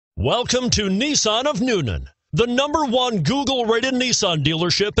Welcome to Nissan of Newnan, the #1 Google-rated Nissan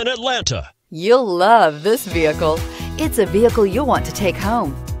dealership in Atlanta. You'll love this vehicle. It's a vehicle you'll want to take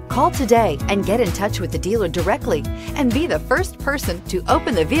home. Call today and get in touch with the dealer directly and be the first person to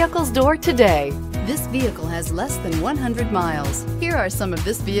open the vehicle's door today. This vehicle has less than 100 miles. Here are some of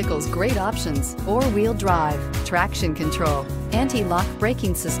this vehicle's great options: four-wheel drive, traction control, anti-lock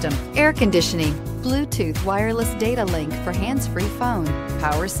braking system, air conditioning, Bluetooth wireless data link for hands-free phone,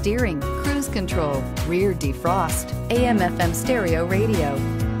 power steering, cruise control, rear defrost, AM/FM stereo radio,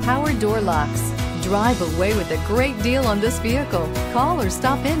 power door locks. Drive away with a great deal on this vehicle. Call or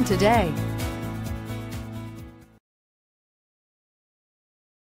stop in today.